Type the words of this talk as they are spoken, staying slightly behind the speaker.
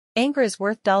Anchor is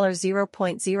worth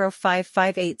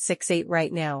 $0.055868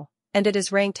 right now, and it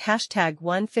is ranked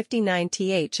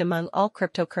 #159th among all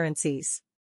cryptocurrencies.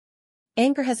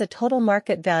 Anchor has a total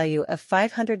market value of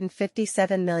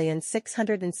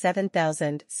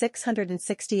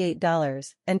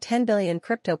 $557,607,668, and 10 billion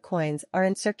crypto coins are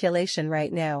in circulation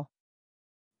right now.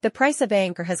 The price of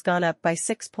Anchor has gone up by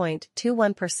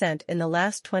 6.21% in the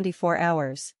last 24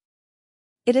 hours.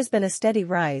 It has been a steady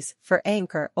rise for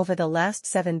Anchor over the last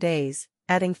 7 days,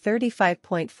 adding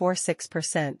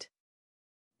 35.46%.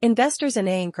 Investors in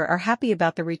Anchor are happy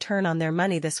about the return on their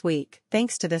money this week,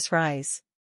 thanks to this rise.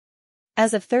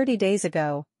 As of 30 days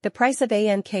ago, the price of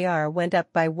ANKR went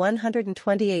up by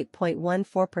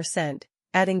 128.14%,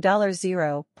 adding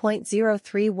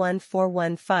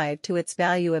 $0.031415 to its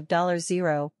value of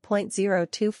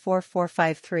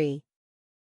 $0.024453.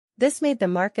 This made the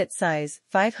market size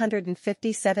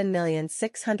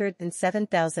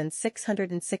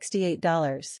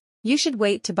 $557,607,668. You should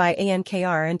wait to buy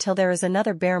ANKR until there is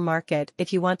another bear market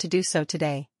if you want to do so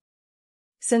today.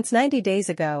 Since 90 days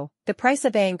ago, the price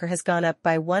of Anchor has gone up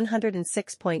by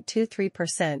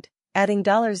 106.23%, adding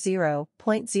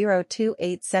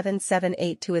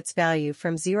 $0.028778 to its value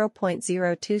from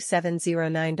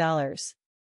 $0.02709.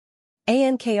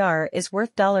 ANKR is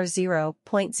worth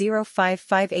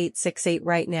 $0.055868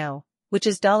 right now, which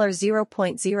is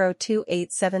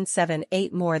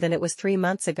 $0.028778 more than it was 3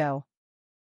 months ago.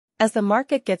 As the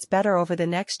market gets better over the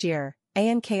next year,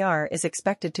 ANKR is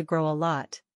expected to grow a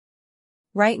lot.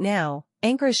 Right now,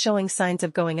 Anchor is showing signs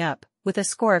of going up, with a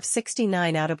score of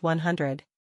 69 out of 100.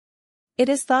 It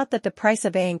is thought that the price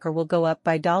of Anchor will go up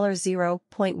by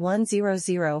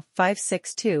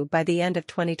 $0.100562 by the end of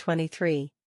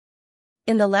 2023.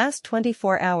 In the last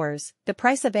 24 hours, the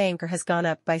price of Anchor has gone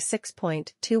up by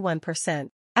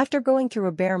 6.21%. After going through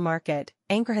a bear market,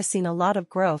 Anchor has seen a lot of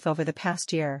growth over the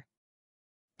past year.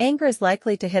 Anchor is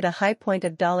likely to hit a high point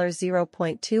of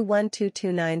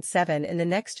 $0.212297 in the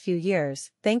next few years,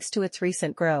 thanks to its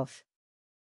recent growth.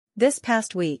 This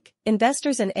past week,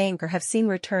 investors in Anchor have seen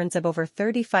returns of over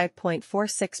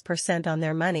 35.46% on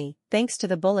their money, thanks to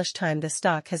the bullish time the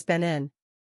stock has been in.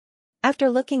 After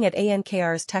looking at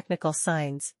ANKR's technical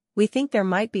signs, we think there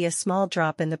might be a small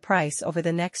drop in the price over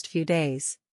the next few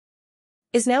days.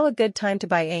 Is now a good time to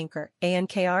buy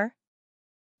ANKR?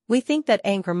 We think that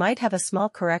Anchor might have a small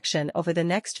correction over the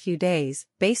next few days,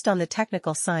 based on the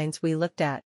technical signs we looked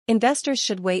at. Investors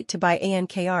should wait to buy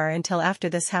ANKR until after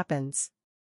this happens.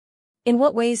 In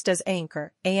what ways does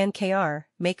ANKR,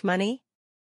 make money?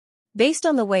 Based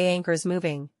on the way Anchor is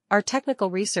moving, our technical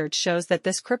research shows that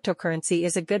this cryptocurrency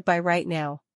is a good buy right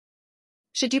now.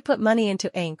 Should you put money into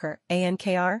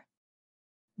ANKR?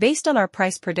 Based on our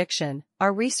price prediction,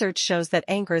 our research shows that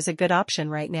Anchor is a good option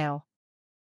right now.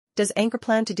 Does Anchor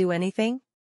plan to do anything?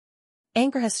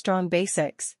 Anchor has strong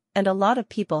basics, and a lot of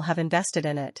people have invested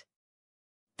in it.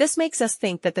 This makes us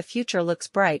think that the future looks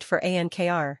bright for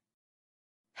ANKR.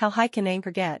 How high can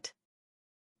Anchor get?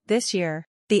 This year,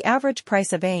 the average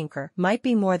price of Anchor might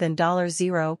be more than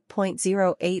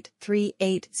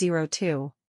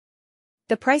 $0.083802.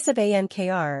 The price of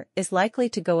ANKR is likely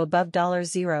to go above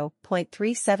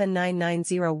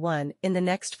 $0.379901 in the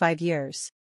next 5 years.